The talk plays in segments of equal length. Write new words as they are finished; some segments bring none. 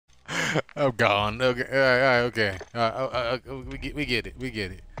I'm gone. Okay, all right, okay. We get it. We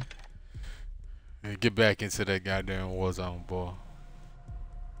get it. And get back into that goddamn Warzone, boy.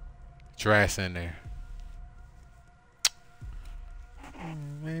 Trash in there.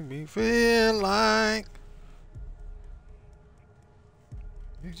 Make me feel like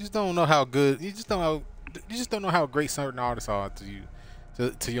you just don't know how good. You just don't know. You just don't know how great certain artists are to you,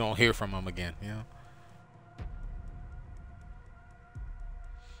 till you don't hear from them again. You know.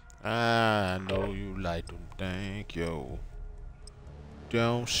 I know you like to thank yo.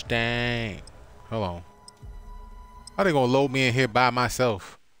 Don't stank. Hold on. How they gonna load me in here by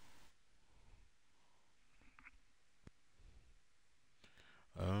myself?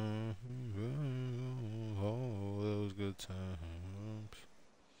 All those good times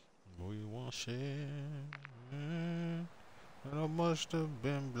we want share. And I must have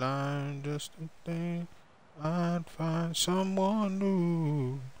been blind just to think I'd find someone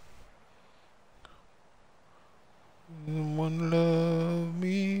new. Someone love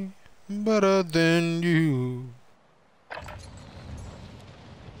me better than you.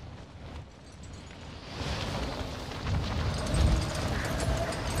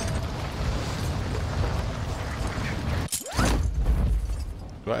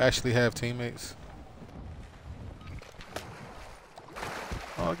 Do I actually have teammates?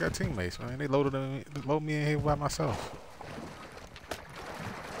 Oh, I got teammates, man. They loaded me in here by myself.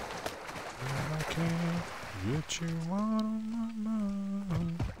 And I can't get you out of my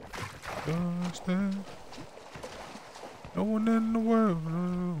mind. Cause there's no one in the world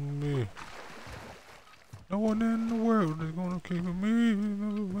loves me. No one in the world is gonna keep me.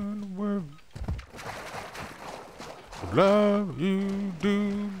 No one in the world. Love you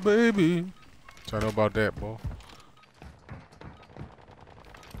do, baby. So I know about that, boy.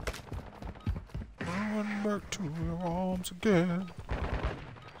 Run back to your arms again.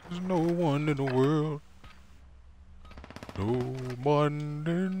 There's no one in the world. No one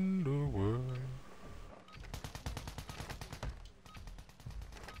in the world.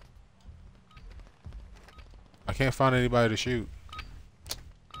 I can't find anybody to shoot.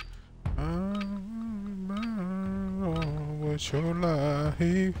 What's your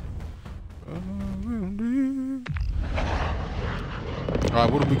life?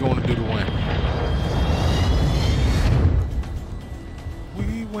 Alright, what are we going to do to win?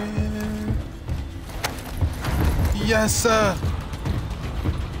 We win. Yes, sir.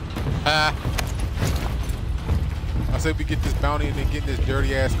 I said we get this bounty and then get in this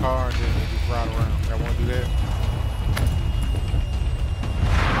dirty ass car and then just ride around. Y'all want to do that?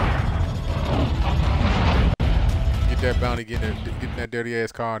 Get that bounty, get in that dirty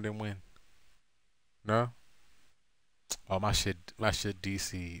ass car and then win. No? Oh, my shit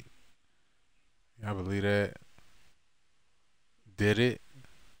DC. Y'all believe that? Did it?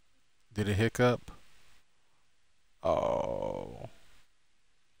 Did it hiccup? Oh.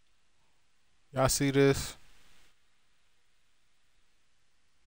 Y'all see this?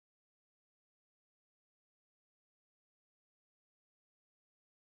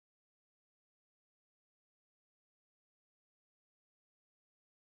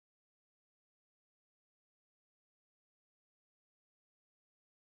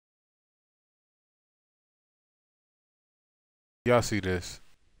 Y'all see this?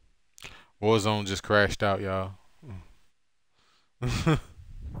 Warzone just crashed out, y'all.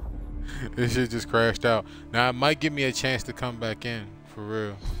 This shit just crashed out. Now it might give me a chance to come back in, for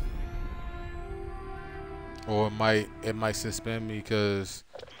real. Or it might suspend me because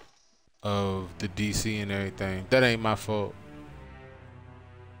of the DC and everything. That ain't my fault.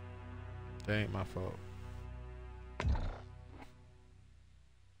 That ain't my fault.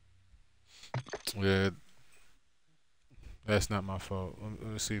 Yeah, that's not my fault. Let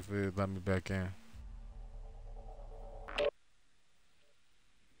me see if it let me back in.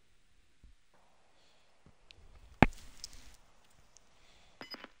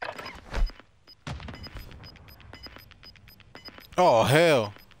 Oh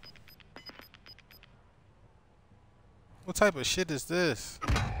hell! What type of shit is this?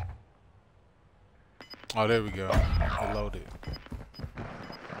 Oh, there we go. It loaded.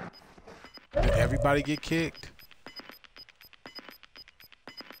 Did everybody get kicked?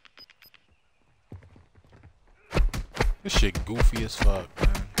 This shit goofy as fuck,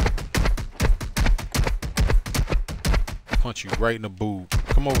 man. Punch you right in the boob.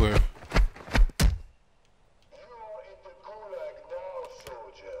 Come over here.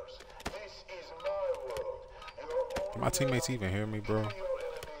 My teammates even hear me, bro?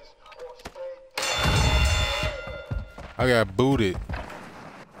 I got booted.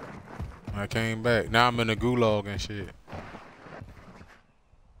 I came back. Now I'm in the gulag and shit.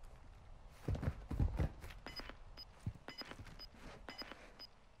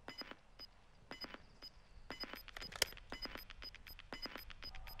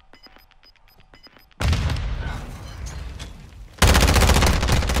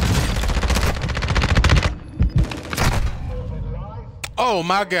 Oh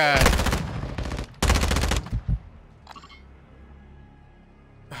my God.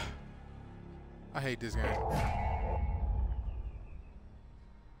 I hate this game.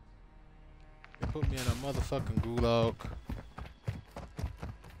 They put me in a motherfucking gulag.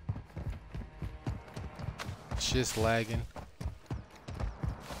 Shit's lagging.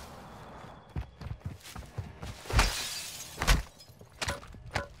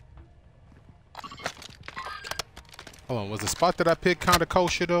 Hold on, was the spot that I picked kind of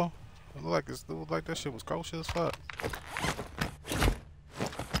kosher though? It looked like that shit was kosher as fuck.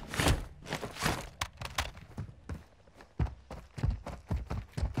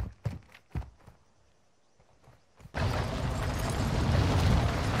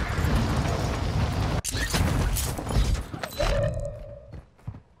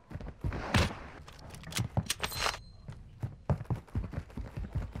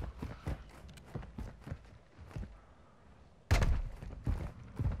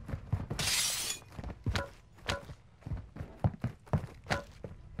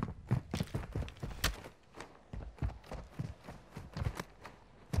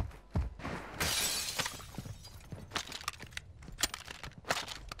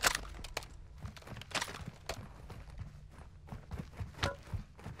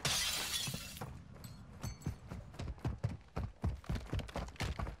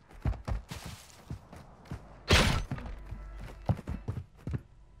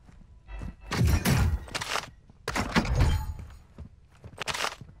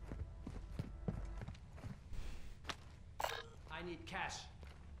 I need cash.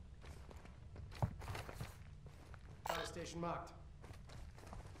 Fire station marked.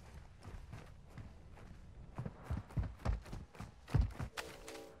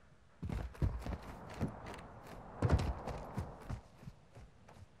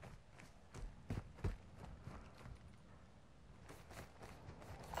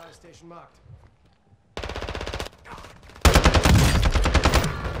 Fire station marked.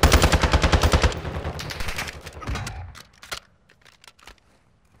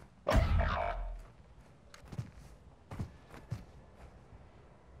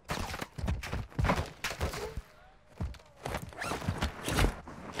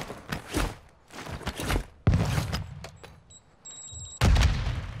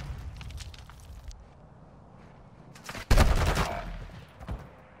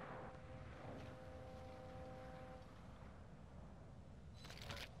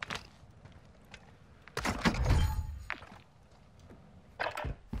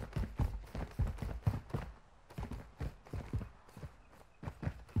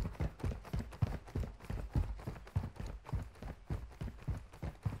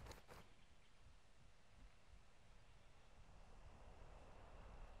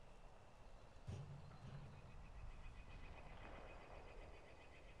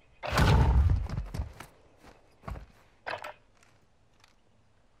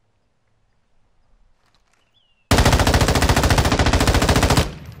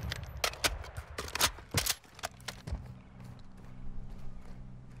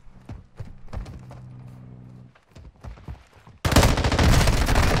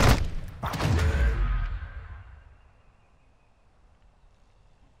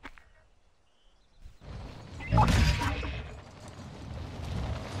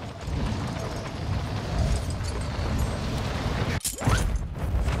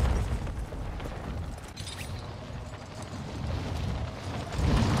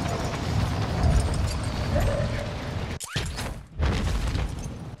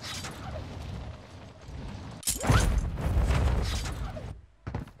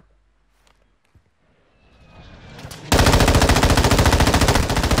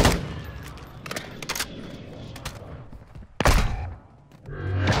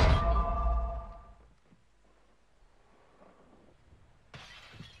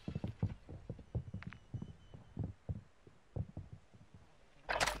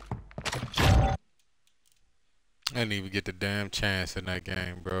 I didn't even get the damn chance in that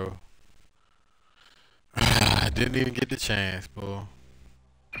game, bro. I didn't even get the chance, bro.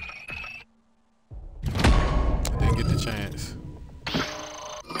 I didn't get the chance.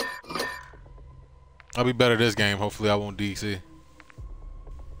 I'll be better this game. Hopefully, I won't DC.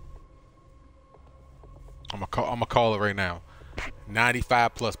 I'm gonna call it right now.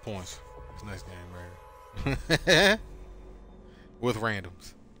 95 plus points. This next game, right? With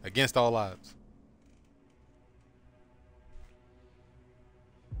randoms, against all odds.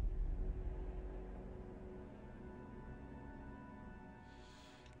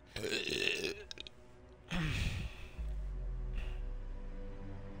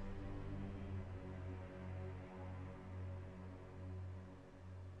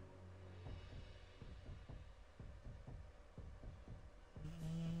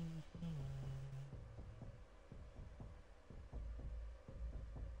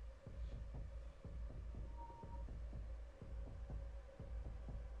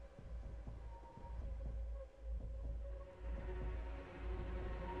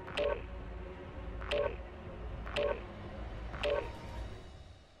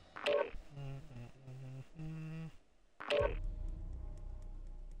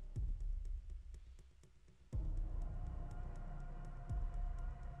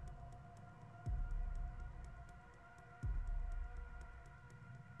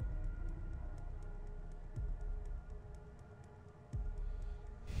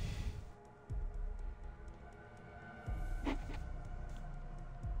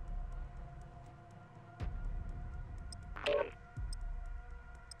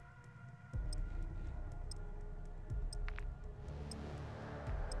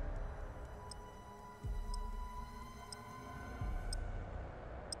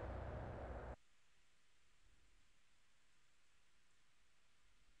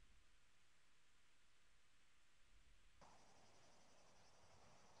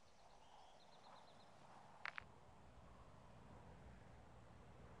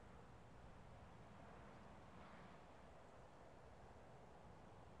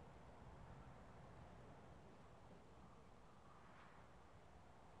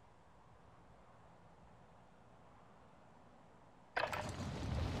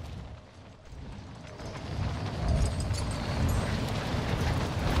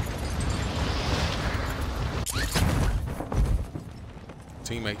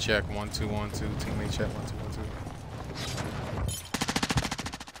 Teammate check 1 2 1 2. Teammate check 1 2 1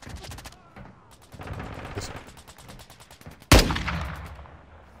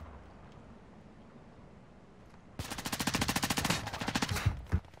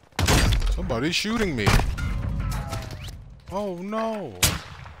 2. Somebody's shooting me. Oh no.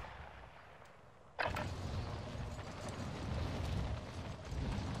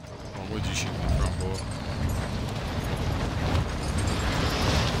 Oh, where'd you shoot me from, boy?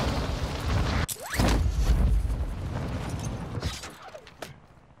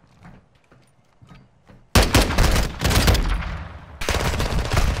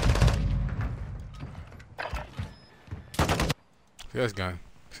 See this gun.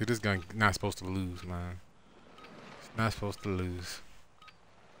 See this gun not supposed to lose, man. It's not supposed to lose.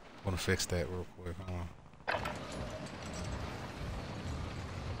 I wanna fix that real quick. Hold on.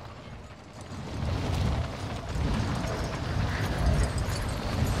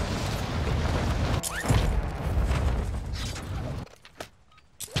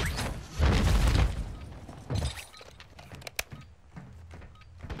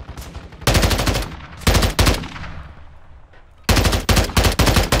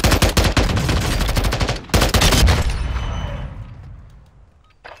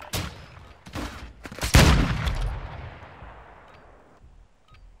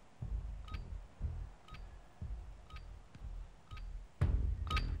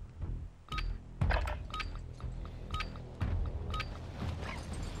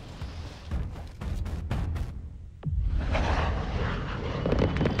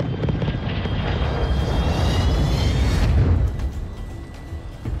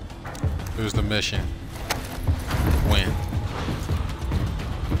 Here's the mission. Win.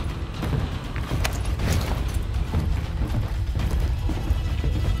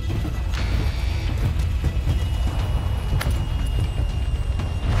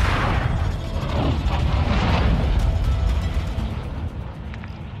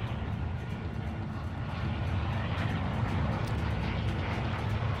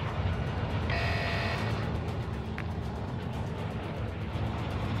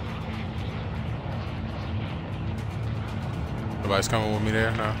 Nobody's coming with me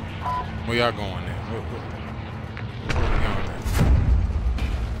there now. Where y'all going there? Where we going there?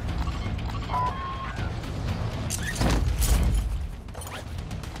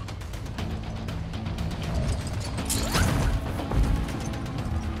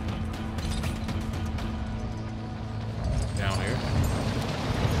 Down here.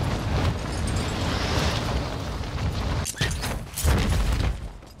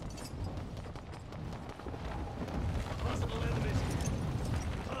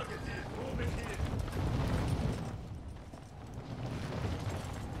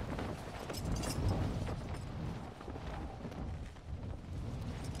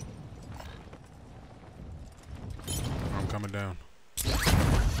 I'm coming down.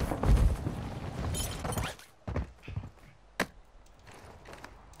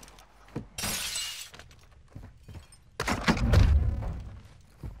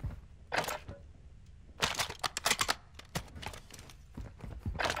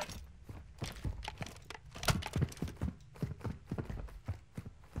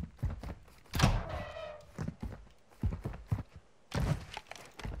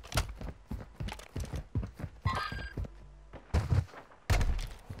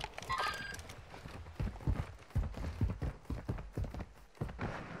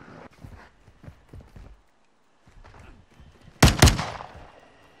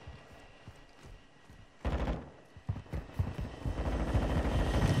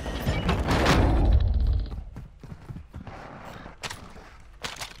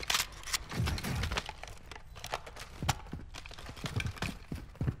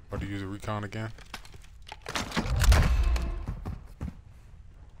 use a recon again.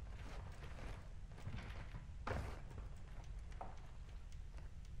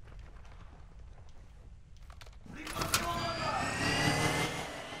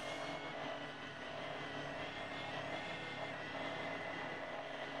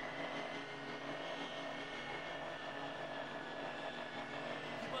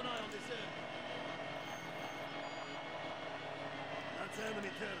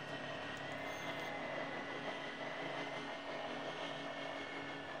 Enemy territory.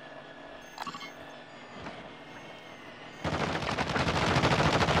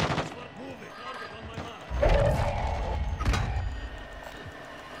 Moving. Target on my mark.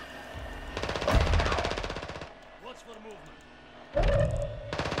 Watch for movement.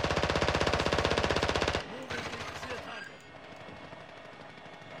 Moving. See a target.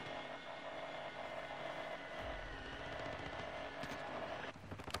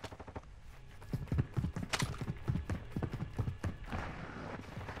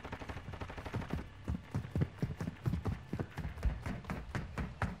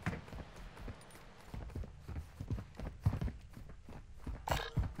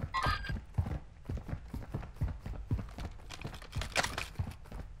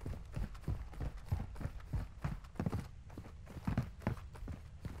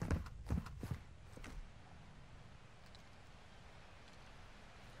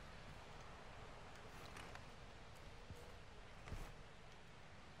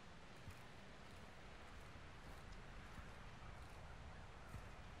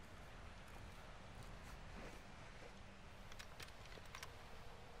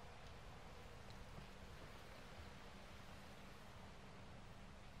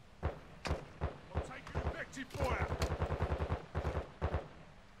 Fire!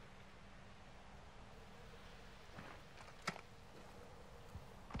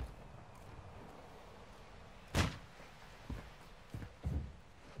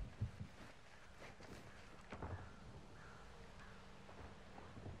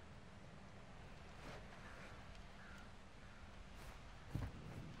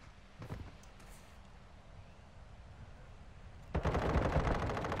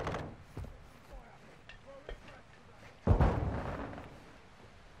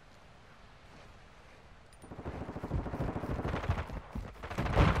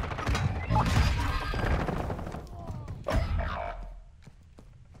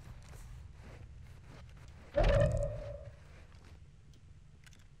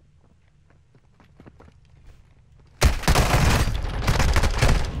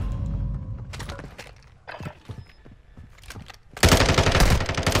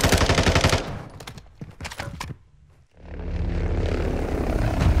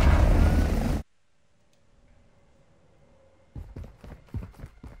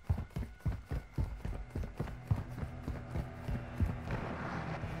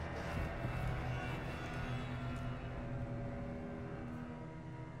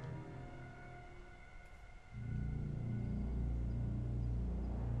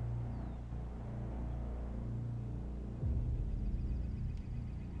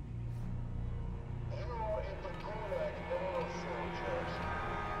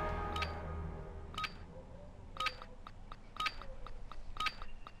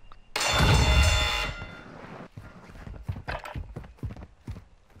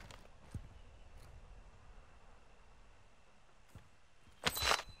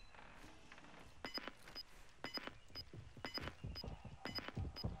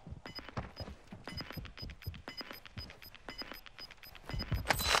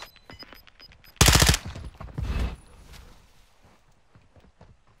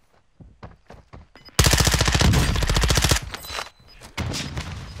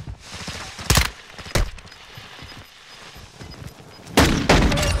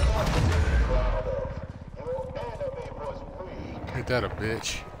 Ain't that a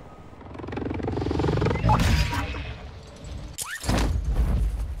bitch?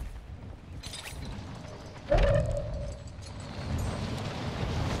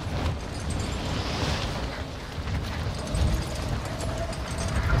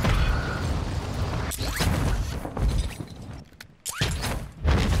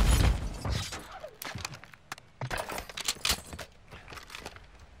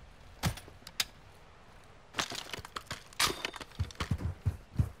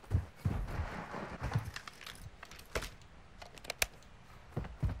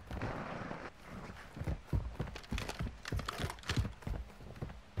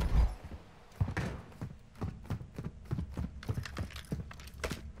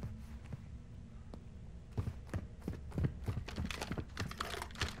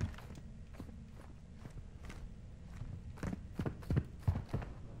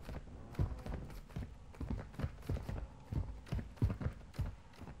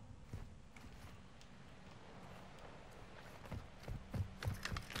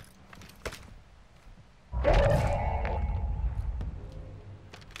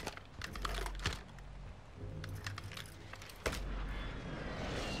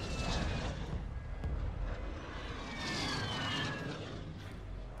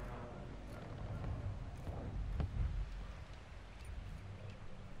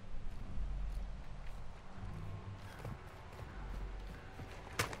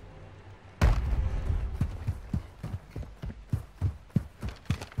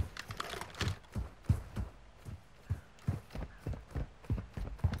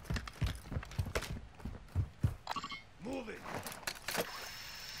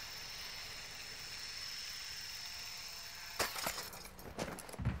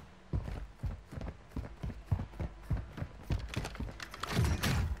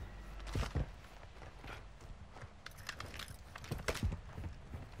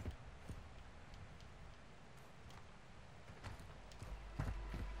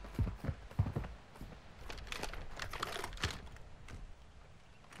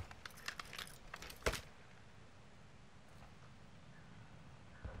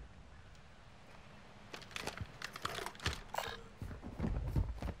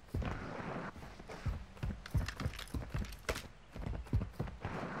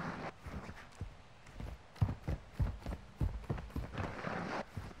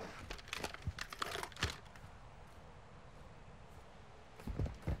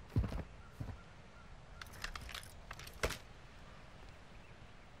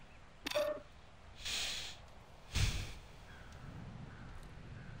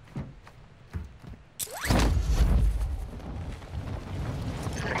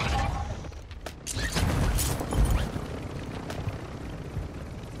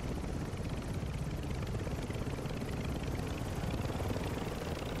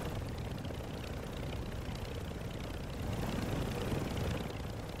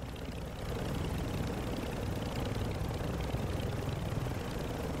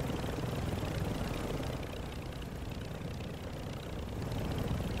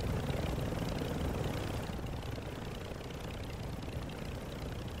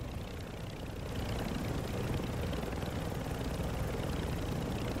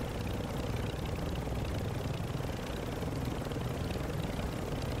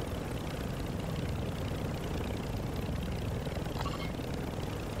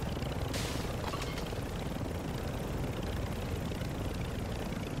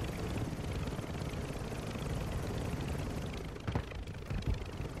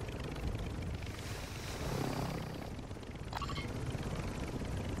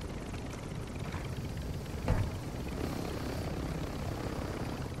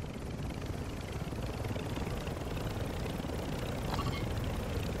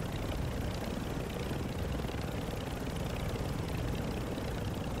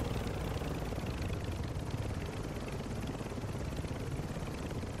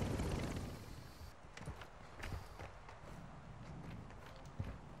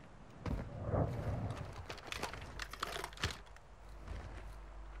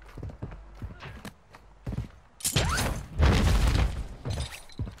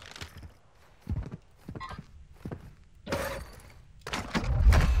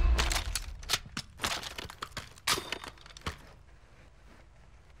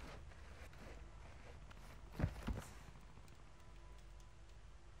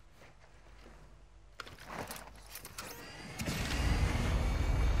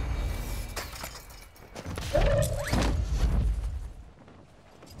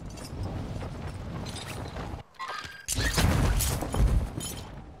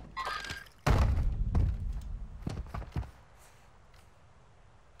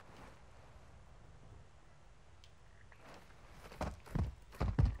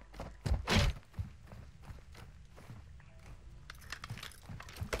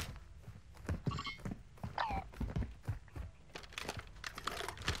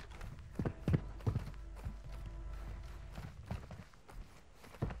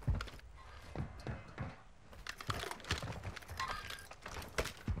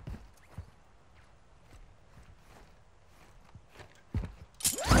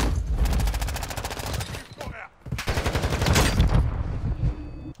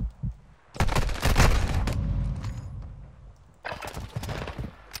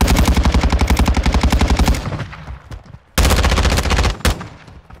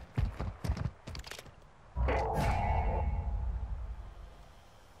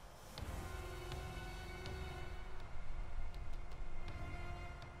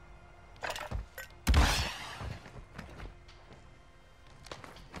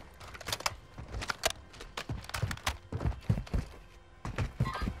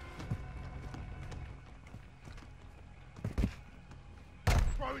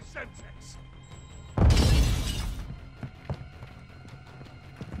 Semtex.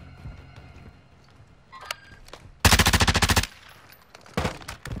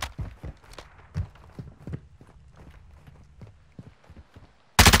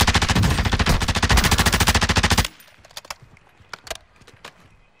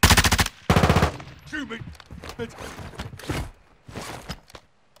 Shoot me!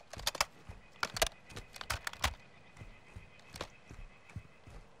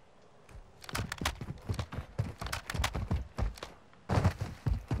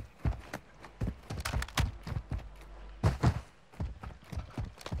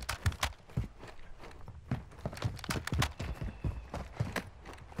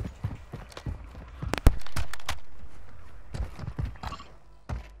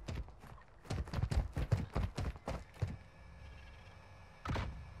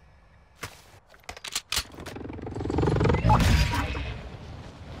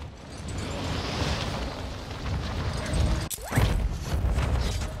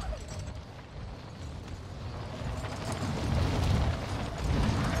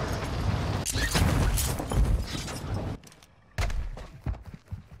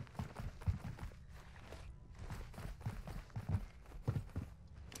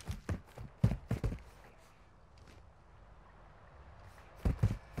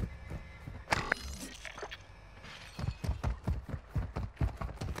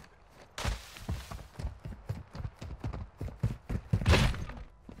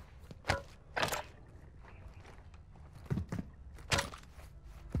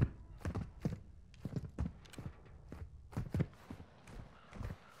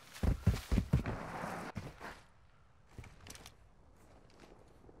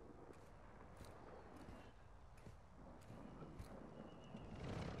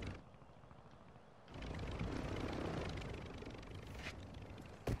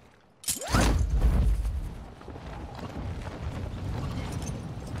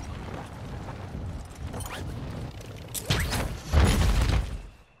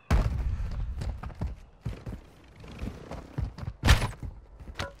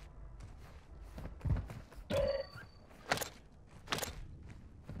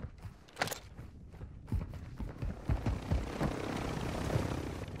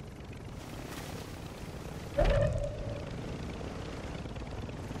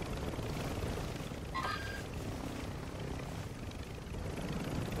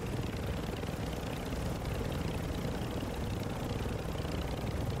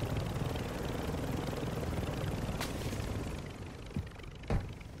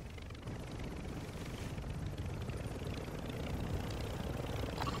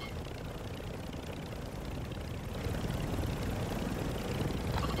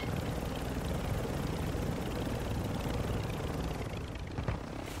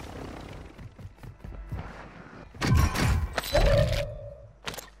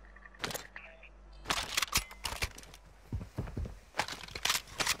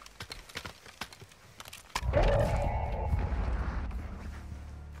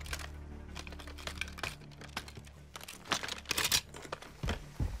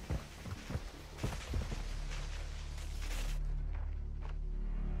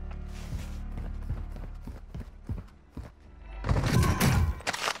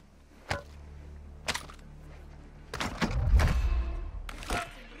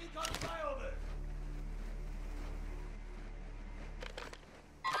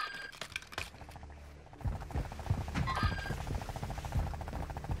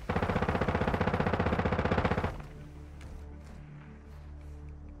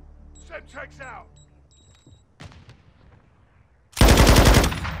 Semtex out!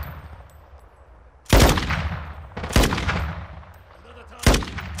 Another time.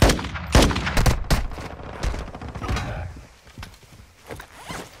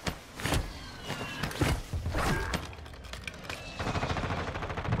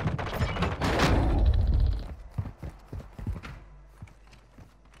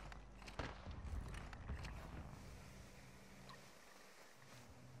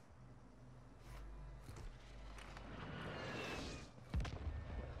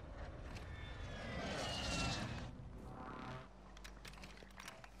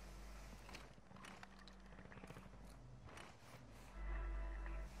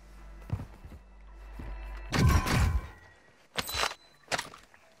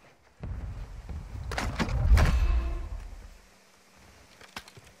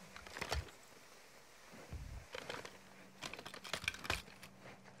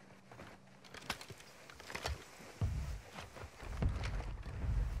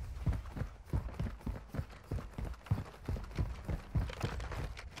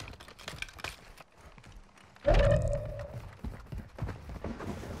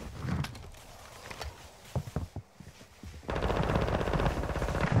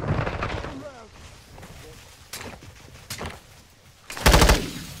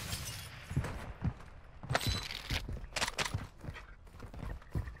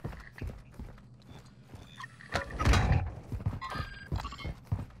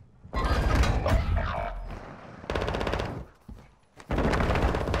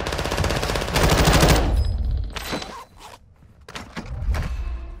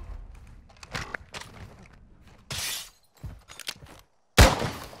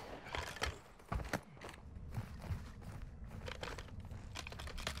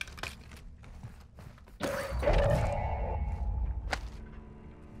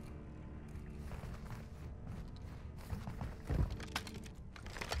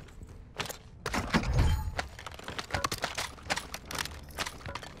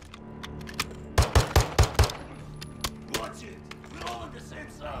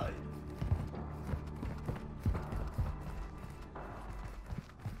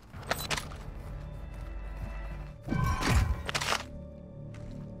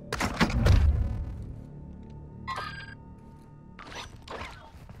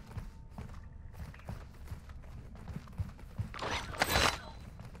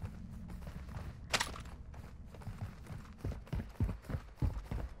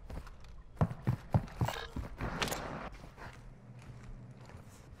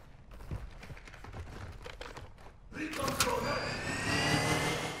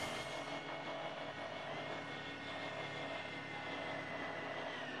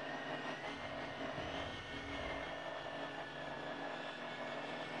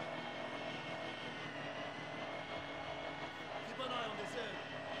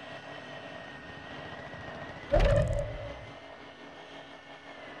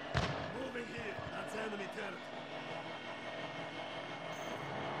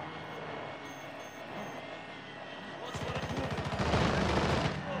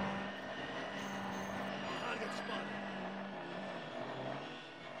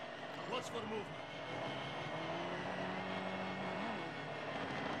 for movement.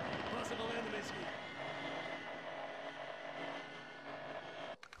 Possible enemies here.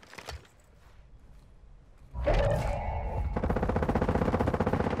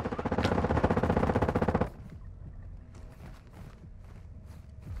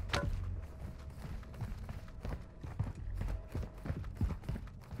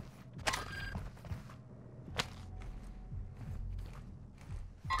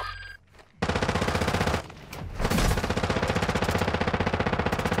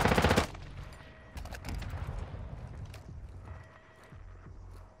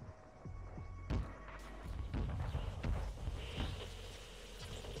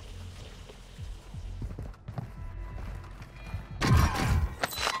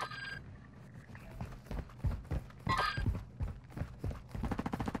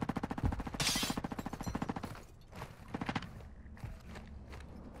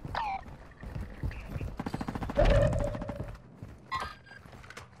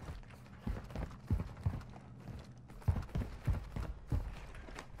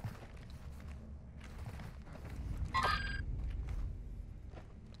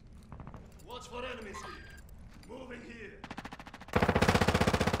 Watch for enemies here. Moving here.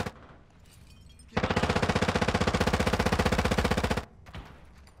 Keep an eye.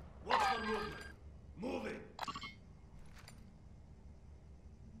 Watch for movement. Moving.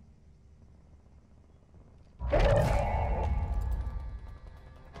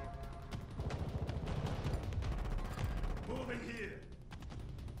 Moving here.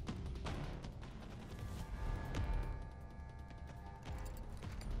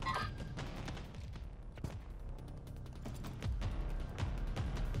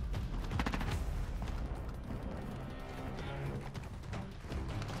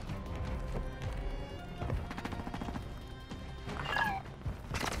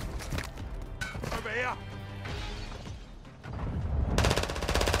 Over here.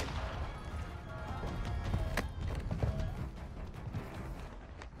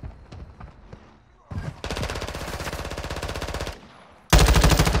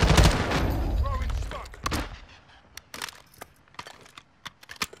 Throwing smoke.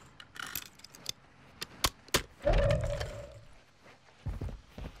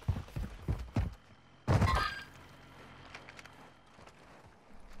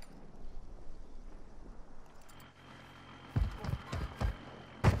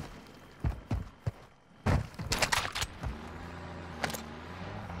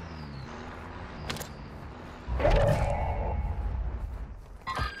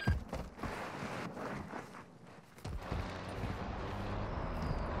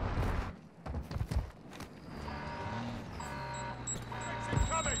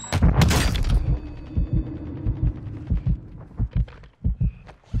 Coming.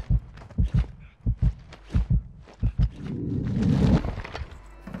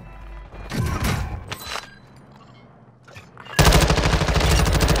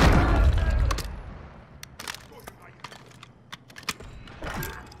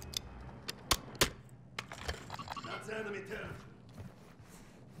 That's enemy territory.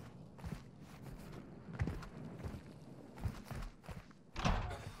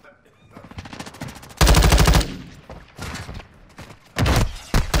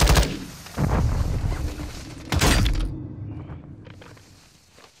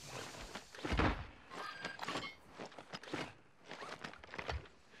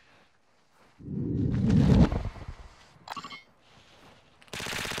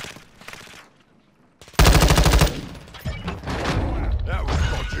 That was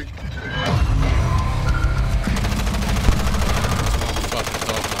dodgy.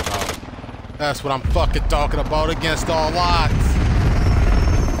 That's what I'm fucking talking about against all odds.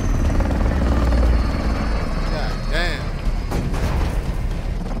 God damn.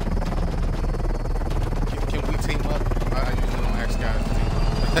 Can we team up? I usually don't ask guys to team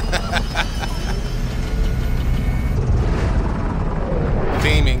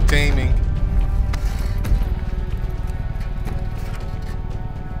up. Teaming.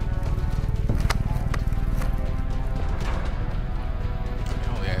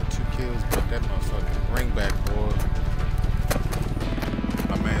 That motherfucking ring back, boy.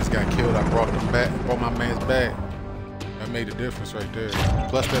 My man's got killed. I brought him back. Brought my man's back. That made a difference right there.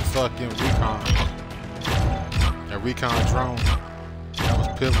 Plus that fucking recon. That recon drone. That was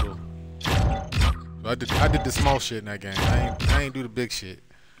pivotal. So I did the small shit in that game. I ain't do the big shit.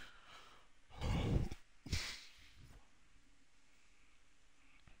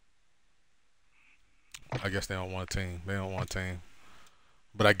 I guess they don't want a team. They don't want a team.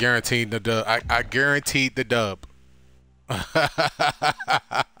 But I guaranteed the dub. I guaranteed the dub.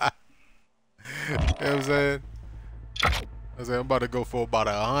 You know what I'm saying? I'm about to go for about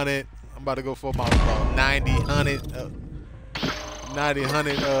 100. I'm about to go for about 90, 100, 90,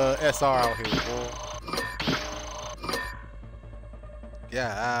 100 SR out here, boy.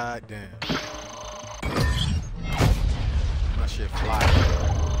 God damn. My shit fly.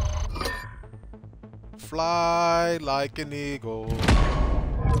 Fly like an eagle.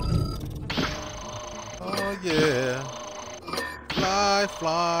 Oh yeah. Fly,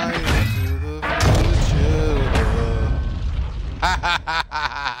 fly into the future.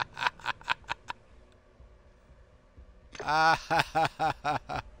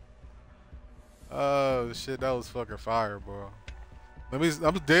 Oh shit, that was fucking fire, bro.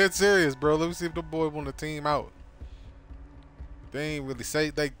 I'm dead serious, bro. Let me see if the boy want to team out. They ain't really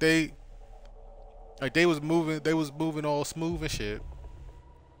say they was moving all smooth and shit.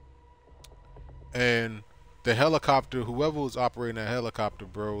 And the helicopter, whoever was operating that helicopter,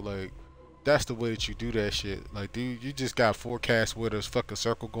 bro, like that's the way that you do that shit. Like, dude, you just got forecast where this fucking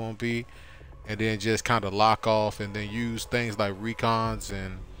circle gonna be, and then just kind of lock off, and then use things like recons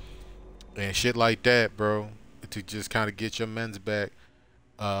and shit like that, bro, to just kind of get your men's back.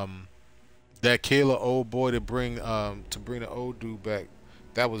 That killer old boy to bring the old dude back,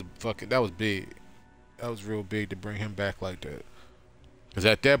 that was big. That was real big to bring him back like that. Cause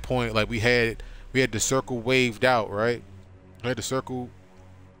at that point, like we had the circle waved out, right? We had the circle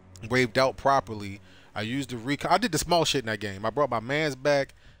waved out properly. I used the recon. I did the small shit in that game. I brought my mans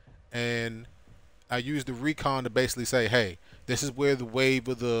back, and I used the recon to basically say, hey, this is where the wave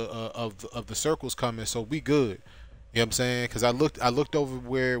of the circle's coming, so we good. You know what I'm saying? Because I looked over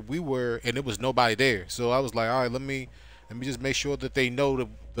where we were, and it was nobody there. So I was like, all right, let me just make sure that they know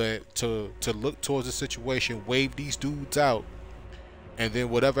to look towards the situation, wave these dudes out, and then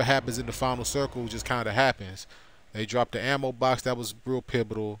whatever happens in the final circle just kind of happens. They dropped the ammo box. That was real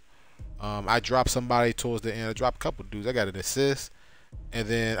pivotal. I dropped somebody towards the end. I dropped a couple dudes. I got an assist, and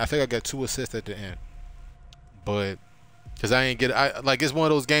then I think I got 2 assists at the end. But because like it's one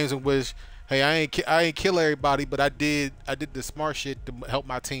of those games in which, hey, I ain't kill everybody, but I did the smart shit to help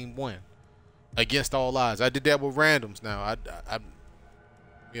my team win against all odds. I did that with randoms. Now I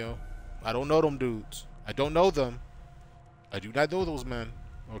you know, I don't know them dudes. I don't know them. I do not know those men.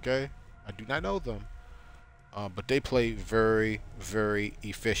 Okay, I do not know them. But they play very, very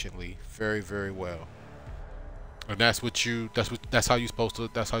efficiently, very, very well. And that's how you're supposed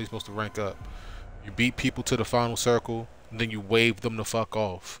to rank up. You beat people to the final circle, and then you wave them the fuck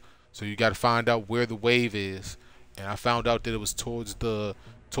off. So you got to find out where the wave is. And I found out that it was towards the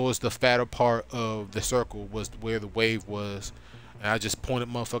fatter part of the circle was where the wave was. And I just pointed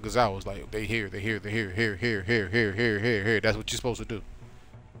motherfuckers out. I was like, they here. That's what you're supposed to do.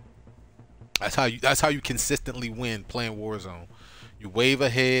 That's how you consistently win playing Warzone. You wave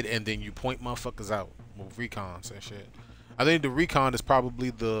ahead and then you point motherfuckers out with recons and shit. I think the recon is probably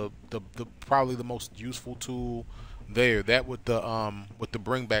the most useful tool there. That with the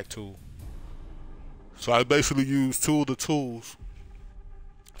bring back tool. So I basically use two of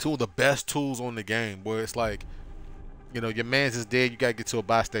the best tools on the game, where it's like, you know, your man's is dead, you gotta get to a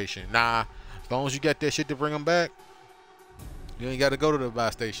buy station. Nah, as long as you got that shit to bring them back, you ain't gotta go to the buy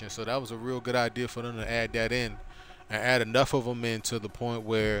station. So that was a real good idea for them to add that in, and add enough of them in to the point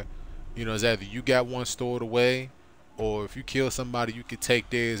where, you know, it's either you got one stored away, or if you kill somebody, you could take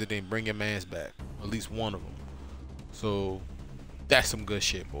theirs and then bring your man's back, at least one of them. So that's some good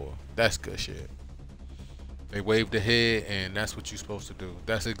shit, boy. That's good shit. They waved ahead, and that's what you're supposed to do.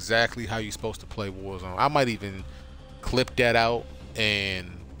 That's exactly how you're supposed to play Warzone. I might even clip that out, and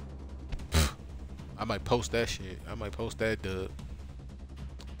I might post that shit. I might post that dub.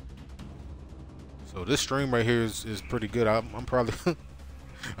 So this stream right here is pretty good. I'm probably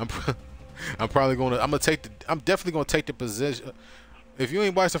I'm definitely gonna take the position. If you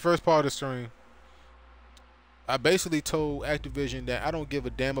ain't watched the first part of the stream, I basically told Activision that I don't give a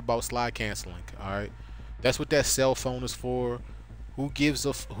damn about slide canceling. All right, that's what that cell phone is for. Who gives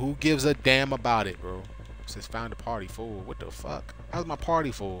a damn about it, bro? It says found a party full. What the fuck? How's my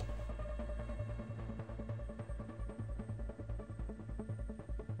party full?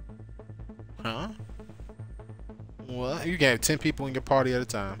 Huh? Well, you can have 10 people in your party at a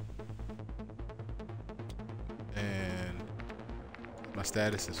time. And my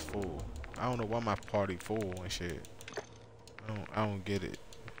status is full. I don't know why my party full and shit. I don't get it.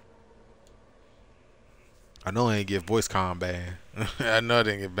 I know I ain't get voice comm banned. I know I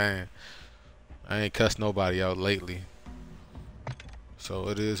didn't get banned. I ain't cussed nobody out lately. So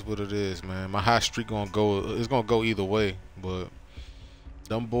it is what it is, man. My hot streak it's gonna go either way, but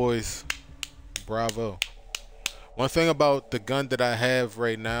them boys, bravo. One thing about the gun that I have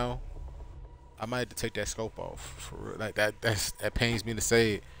right now, I might have to take that scope off for real. Like that pains me to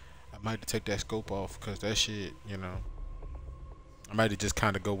say it. I might have to take that scope off because that shit, you know. I might have just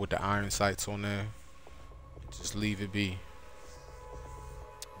kind of go with the iron sights on there, and just leave it be.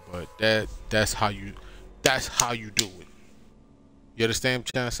 But that's how you do it. You understand what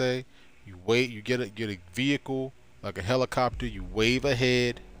I'm trying to say? You wait, you get a vehicle like a helicopter, you wave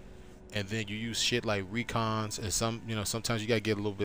ahead, and then you use shit like recons and sometimes you gotta get a little bit